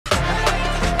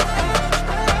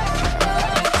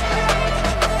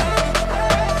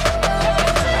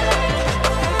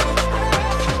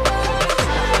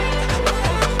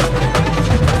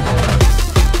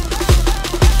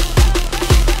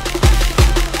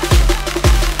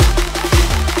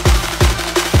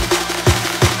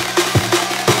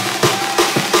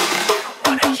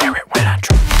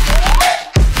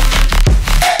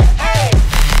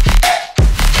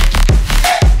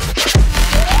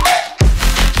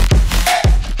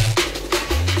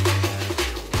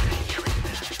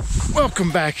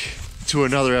Welcome back to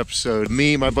another episode.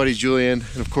 Me, my buddy Julian,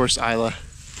 and of course Isla.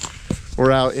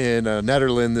 We're out in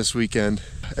Netherlands this weekend.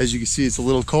 As you can see, it's a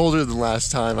little colder than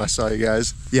last time I saw you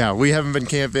guys. Yeah, we haven't been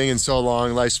camping in so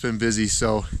long. Life's been busy,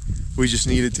 so we just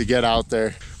needed to get out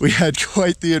there. We had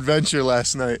quite the adventure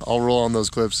last night. I'll roll on those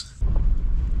clips.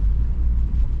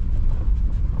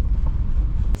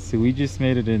 So we just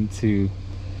made it into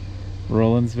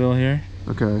Rolandsville here.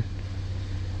 Okay.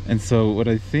 And so what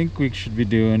I think we should be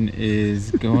doing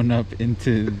is going up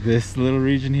into this little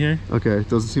region here. Okay, it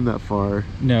doesn't seem that far.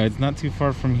 No, it's not too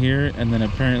far from here. And then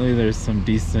apparently there's some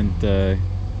decent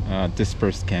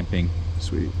dispersed camping.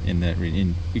 Sweet. In that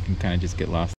region. We can kind of just get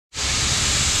lost.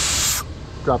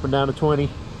 Dropping down to 20.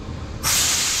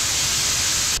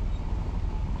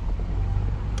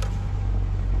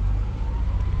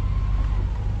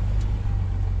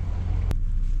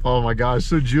 Oh my gosh,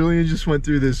 so Julian just went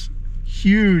through this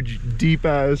huge, deep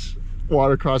ass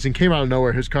water crossing, came out of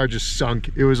nowhere. His car just sunk.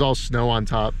 It was all snow on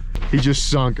top. He just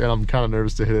sunk, and I'm kind of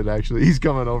nervous to hit it actually. He's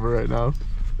coming over right now.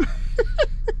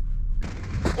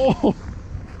 Oh.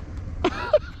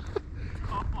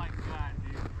 Oh my god,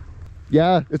 dude.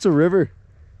 Yeah, it's a river.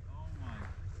 Oh my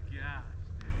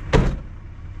gosh, dude.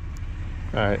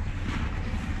 All right,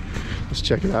 let's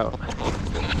check it out.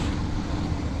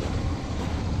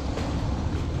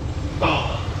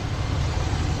 Oh.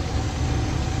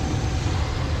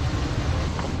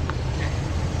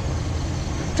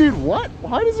 Dude, what?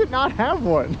 Why does it not have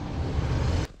one?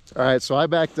 All right, so I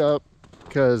backed up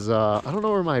because I don't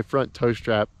know where my front toe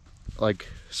strap like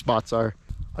spots are.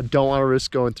 I don't want to risk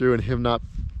going through and him not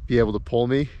be able to pull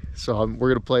me. So we're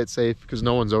gonna play it safe because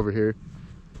no one's over here.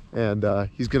 And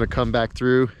he's gonna come back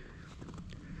through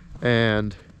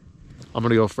and I'm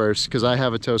gonna go first because I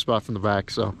have a toe spot from the back,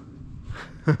 so.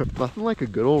 Nothing like a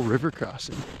good old river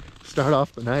crossing. Start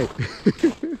off the night.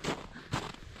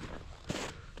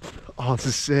 Oh, this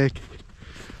is sick.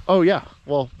 Oh yeah,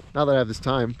 well, now that I have this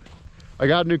time, I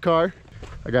got a new car.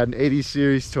 I got an 80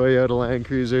 series Toyota Land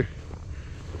Cruiser,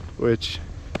 which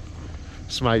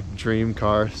is my dream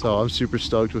car, so I'm super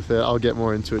stoked with it. I'll get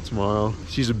more into it tomorrow.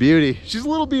 She's a beauty. She's a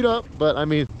little beat up, but I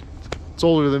mean, it's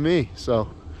older than me, so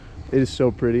it is so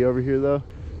pretty over here though.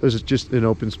 There's just an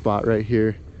open spot right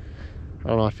here. I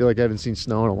don't know, I feel like I haven't seen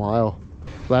snow in a while.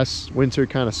 Last winter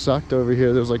kind of sucked over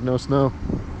here. There was like no snow.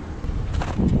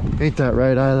 Ain't that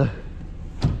right, Isla?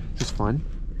 Is this fun?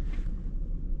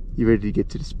 You ready to get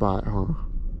to the spot, huh?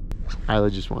 Isla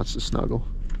just wants to snuggle.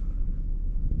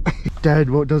 Dad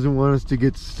doesn't want us to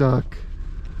get stuck.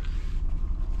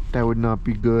 That would not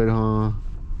be good, huh?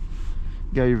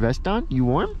 You got your vest on? You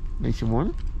warm? Nice and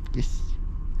warm? Yes.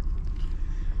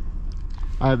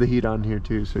 I have the heat on here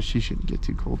too, so she shouldn't get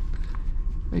too cold.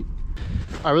 Right.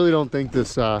 I really don't think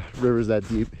this river's that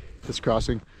deep, this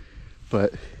crossing,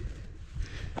 but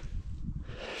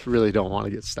really don't want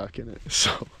to get stuck in it, so.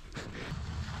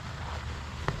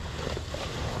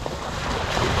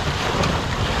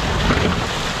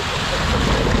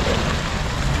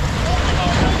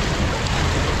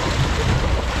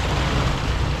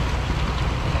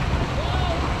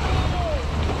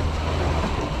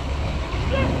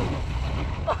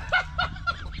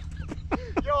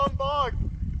 Yo, I'm bogged.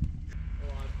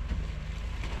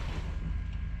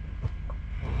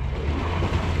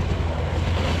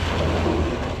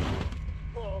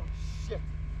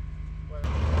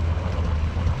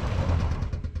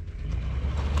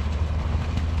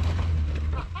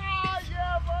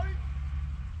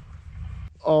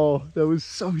 Oh, that was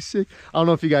so sick. I don't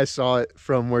know if you guys saw it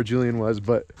from where Julian was,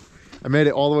 but I made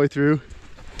it all the way through.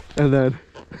 And then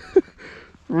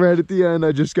right at the end,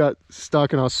 I just got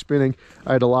stuck and I was spinning.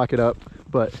 I had to lock it up,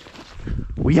 but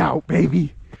we out,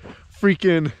 baby.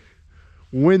 Freaking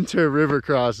winter river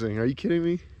crossing. Are you kidding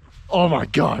me? Oh my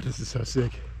God, this is so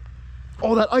sick.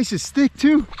 Oh, that ice is thick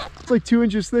too. It's like 2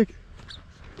 inches thick.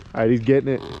 All right, he's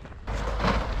getting it.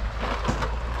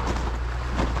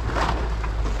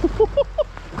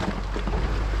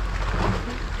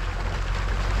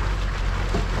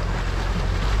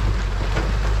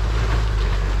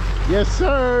 Yes,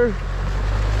 sir.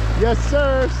 Yes,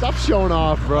 sir. Stop showing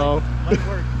off, bro. Light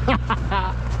work.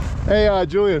 Hey,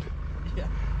 Julian. Yeah.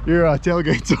 Your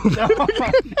tailgate's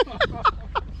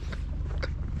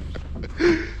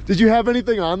open. Did you have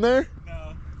anything on there?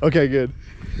 No. Okay, good.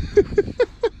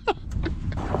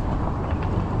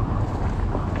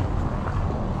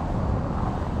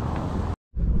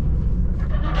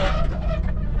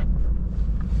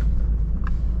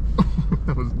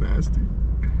 That was nasty.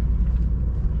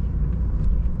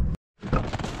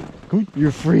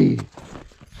 You're free.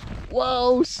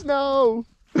 Whoa, snow.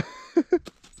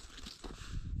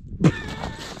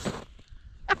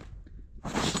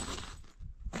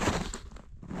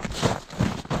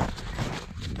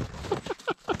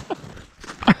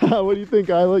 What do you think,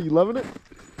 Isla? You loving it?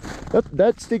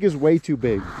 That stick is way too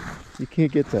big. You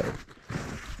can't get that.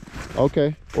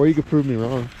 Okay, or you could prove me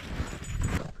wrong.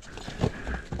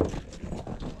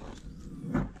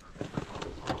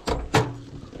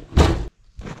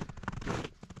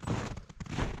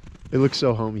 It looks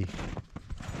so homey.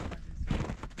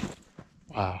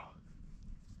 Wow.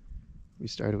 We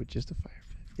started with just a fire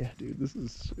pit. Yeah, dude, this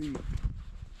is sweet.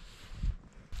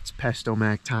 It's Pesto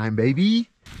Mac time, baby.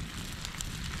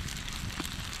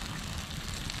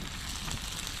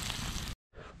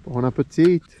 Bon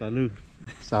appetit. Salud.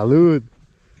 Salud.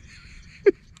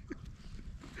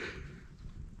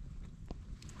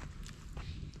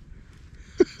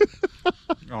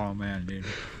 Oh man, dude.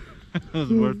 That was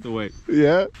worth the wait.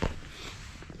 Yeah. Yeah,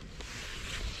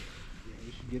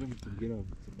 we should get him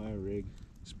to buy a rig.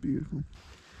 It's beautiful.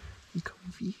 I'm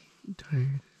comfy. I'm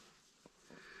tired.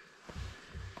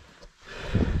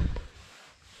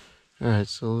 Alright,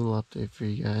 so a little update for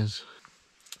you guys.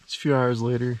 It's a few hours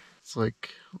later. It's like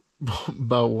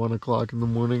about 1 o'clock in the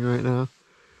morning right now.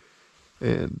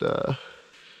 And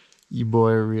you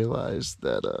boy realized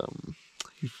that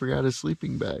he forgot his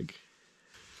sleeping bag.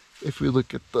 If we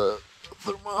look at the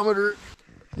thermometer,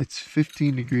 it's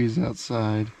 15 degrees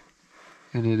outside.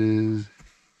 And it is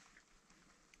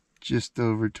just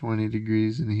over 20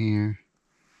 degrees in here.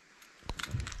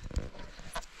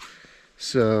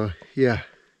 So yeah,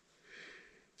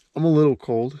 I'm a little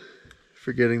cold.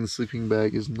 Forgetting the sleeping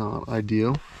bag is not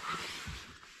ideal,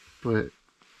 but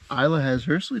Isla has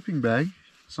her sleeping bag.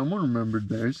 Someone remembered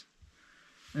theirs,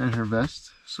 and her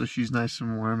vest, so she's nice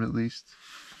and warm at least.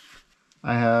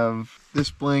 I have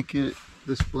this blanket,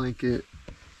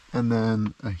 and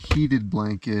then a heated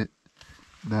blanket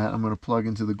that I'm going to plug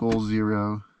into the Goal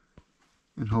Zero,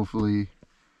 and hopefully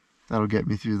that'll get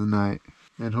me through the night.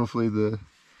 And hopefully the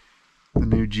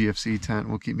new GFC tent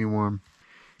will keep me warm.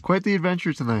 Quite the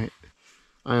adventure tonight.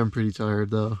 I am pretty tired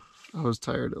though. I was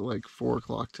tired at like 4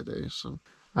 o'clock today, so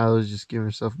I was just giving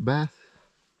herself a bath.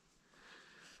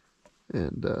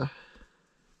 And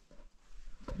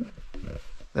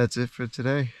that's it for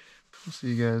today. We'll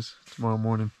see you guys tomorrow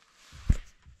morning.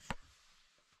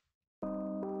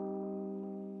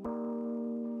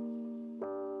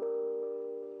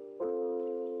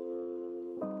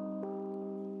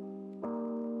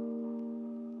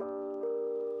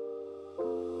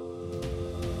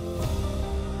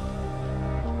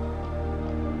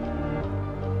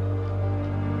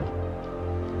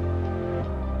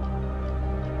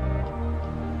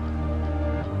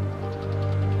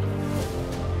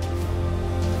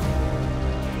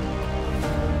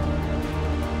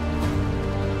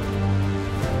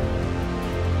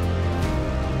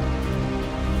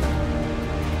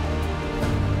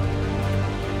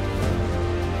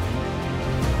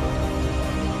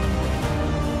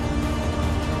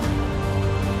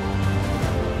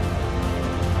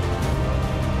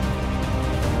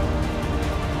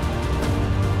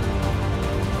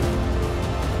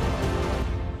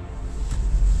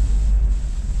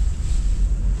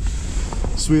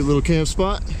 Sweet little camp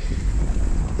spot.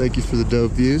 Thank you for the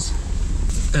dope views.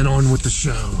 And on with the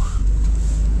show.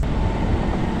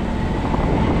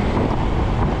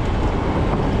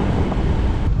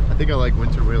 I think I like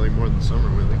winter whaling more than summer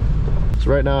whaling. So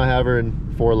right now I have her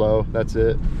in 4 low. That's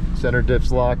it. Center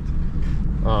diff's locked.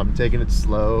 Taking it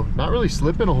slow. Not really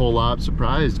slipping a whole lot.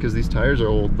 Surprised because these tires are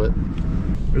old, but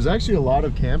there's actually a lot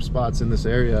of camp spots in this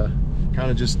area. Kind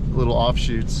of just little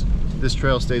offshoots. This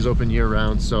trail stays open year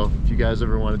round, so if you guys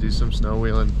ever want to do some snow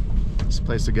wheeling, it's a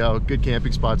place to go. Good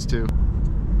camping spots too.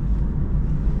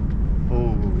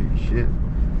 Holy shit.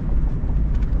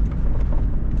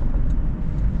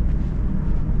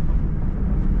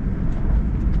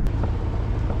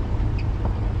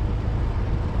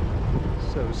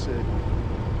 So sick.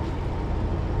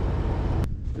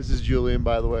 This is Julian,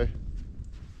 by the way.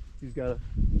 He's got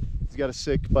a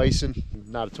sick Bison,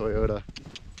 not a Toyota.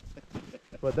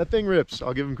 But that thing rips.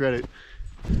 I'll give him credit.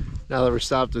 Now that we're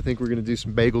stopped, I think we're gonna do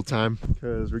some bagel time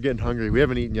because we're getting hungry. We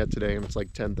haven't eaten yet today, and it's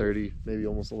like 10:30, maybe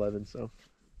almost 11. So,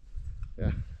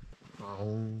 yeah.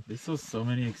 Oh, They sell so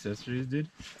many accessories, dude.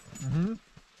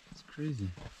 It's crazy.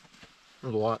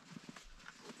 there's a lot.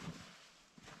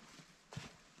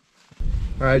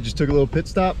 All right, just took a little pit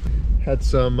stop. Had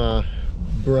some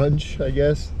brunch, I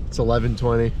guess. It's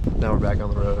 11:20. Now we're back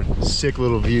on the road. Sick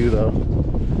little view though.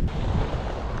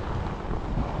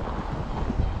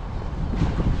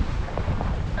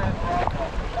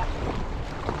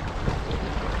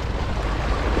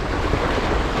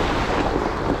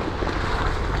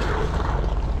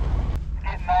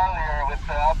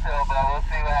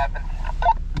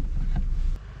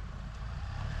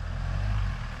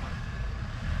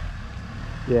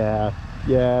 Yeah,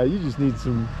 yeah, you just need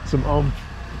some oomph.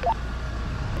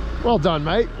 Well done,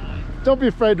 mate. Don't be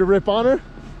afraid to rip on her.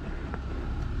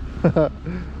 Oh,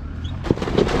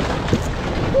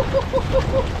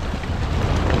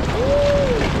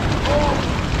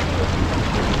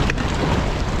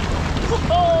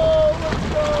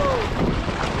 let's go!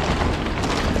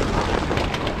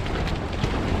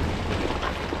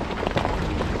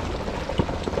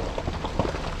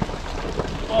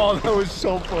 Oh, that was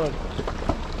so fun.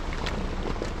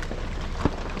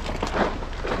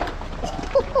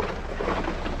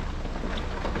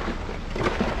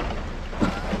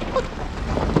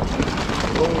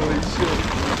 Holy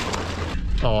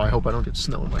shit. Oh, I hope I don't get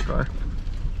snow in my car.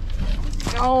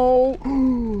 Oh!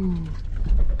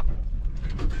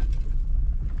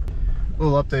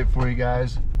 Little update for you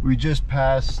guys. We just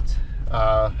passed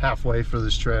halfway for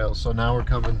this trail, so now we're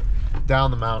coming down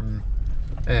the mountain,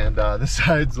 and this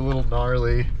side's a little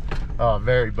gnarly,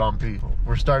 very bumpy.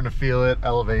 We're starting to feel it,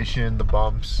 elevation, the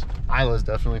bumps. Isla's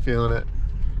definitely feeling it.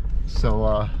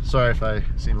 So sorry if I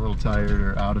seem a little tired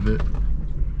or out of it,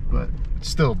 but it's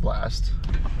still a blast.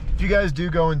 If you guys do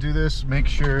go and do this, make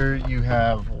sure you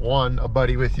have, one, a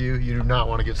buddy with you. You do not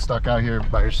want to get stuck out here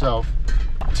by yourself.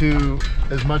 Two,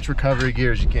 as much recovery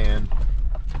gear as you can.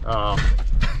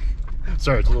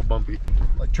 Sorry, it's a little bumpy.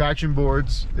 Like traction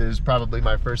boards is probably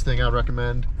my first thing I'd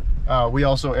recommend. We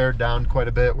also aired down quite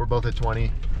a bit. We're both at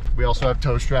 20. We also have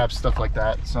toe straps, stuff like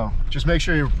that. So just make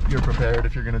sure you're prepared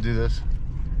if you're gonna do this.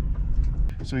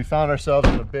 So we found ourselves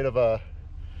in a bit of a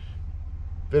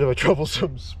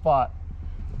troublesome spot.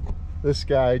 This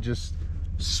guy just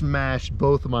smashed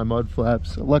both of my mud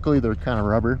flaps. Luckily they're kind of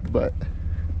rubber, but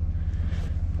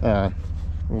a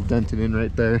little dented in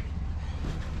right there.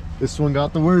 This one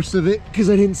got the worst of it because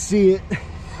I didn't see it.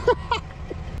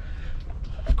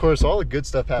 Of course, all the good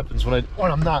stuff happens when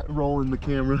I'm not rolling the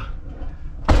camera.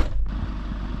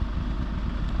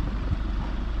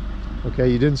 Okay,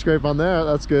 you didn't scrape on there.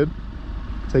 That's good.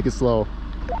 Take it slow.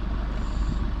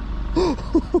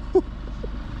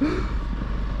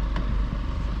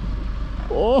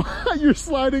 Oh, you're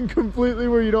sliding completely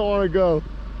where you don't want to go.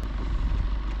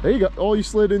 There you go. Oh, you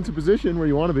slid into position where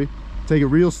you want to be. Take it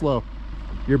real slow.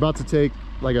 You're about to take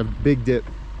like a big dip.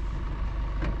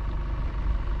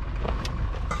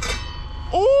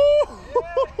 Oh!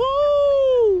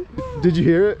 Yeah. Did you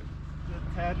hear it?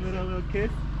 A tad little kiss.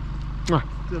 Ah.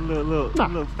 Just a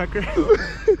little pecker.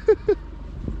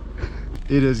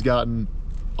 It has gotten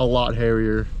a lot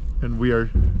hairier, and we are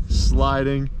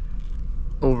sliding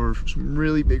over some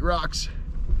really big rocks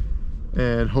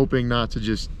and hoping not to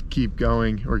just keep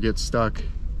going or get stuck.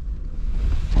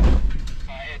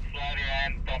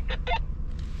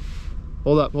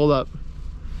 Hold up, hold up.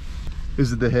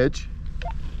 Is it the hitch?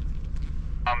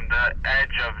 The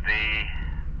edge of the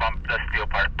bump, the steel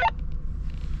part.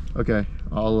 Okay,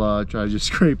 I'll try to just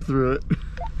scrape through it.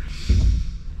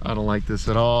 I don't like this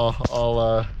at all.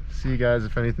 I'll see you guys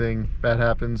if anything bad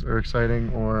happens or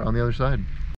exciting or on the other side.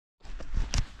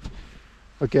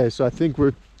 Okay, so I think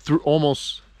we're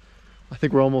almost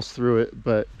through it,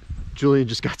 but Julian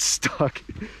just got stuck.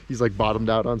 He's like bottomed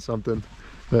out on something.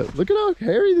 But look at how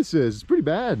hairy this is. It's pretty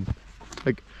bad.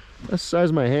 Like, that's the size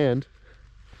of my hand.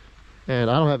 And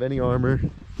I don't have any armor.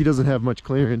 He doesn't have much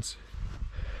clearance.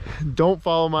 Don't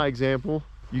follow my example.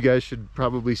 You guys should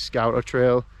probably scout a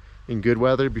trail in good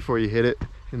weather before you hit it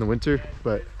in the winter.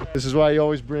 But this is why you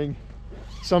always bring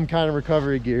some kind of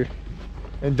recovery gear.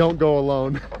 And don't go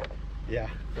alone. Yeah,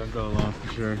 don't go alone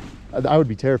for sure. I would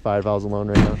be terrified if I was alone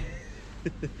right now.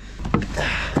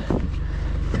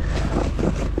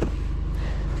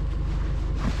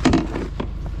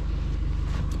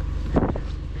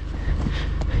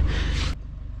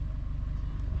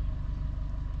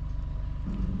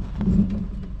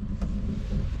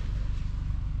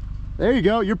 There you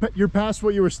go. You're past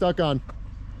what you were stuck on.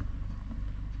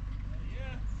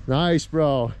 Yeah. Nice,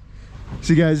 bro.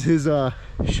 See, guys, his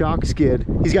shock skid,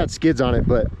 he's got skids on it,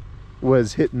 but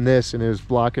was hitting this and it was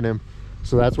blocking him.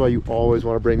 So that's why you always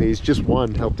want to bring these. Just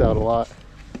one helped out a lot.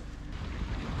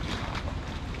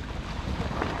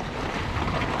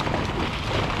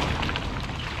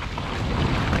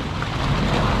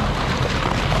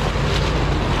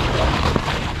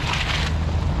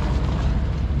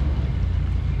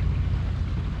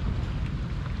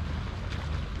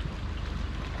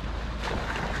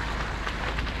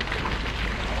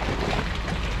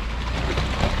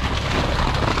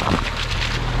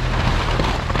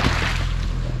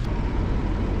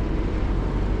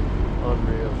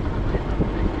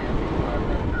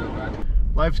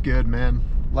 Life's good, man.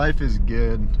 Life is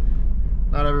good.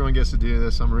 Not everyone gets to do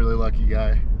this. I'm a really lucky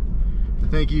guy. to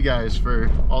thank you guys for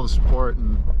all the support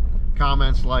and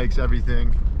comments, likes,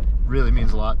 everything. Really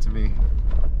means a lot to me.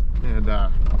 And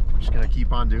I'm just gonna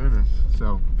keep on doing this.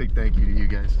 So big thank you to you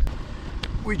guys.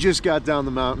 We just got down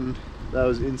the mountain. That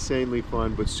was insanely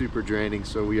fun, but super draining,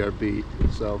 so we are beat.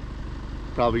 So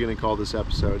probably gonna call this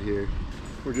episode here.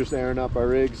 We're just airing up our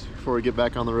rigs before we get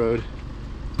back on the road.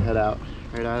 Head out.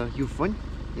 Right, Isla? You fun?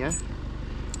 Yeah?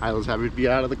 Isla's happy to be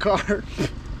out of the car.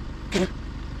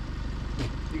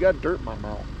 You got dirt in my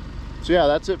mouth. So yeah,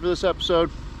 that's it for this episode.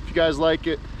 If you guys like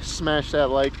it, smash that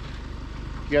like.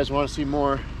 If you guys want to see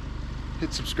more,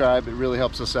 hit subscribe. It really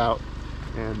helps us out.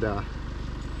 And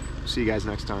see you guys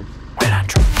next time.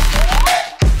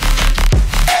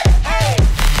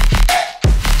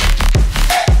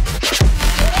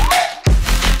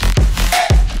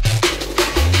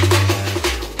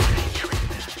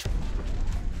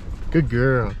 Good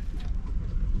girl.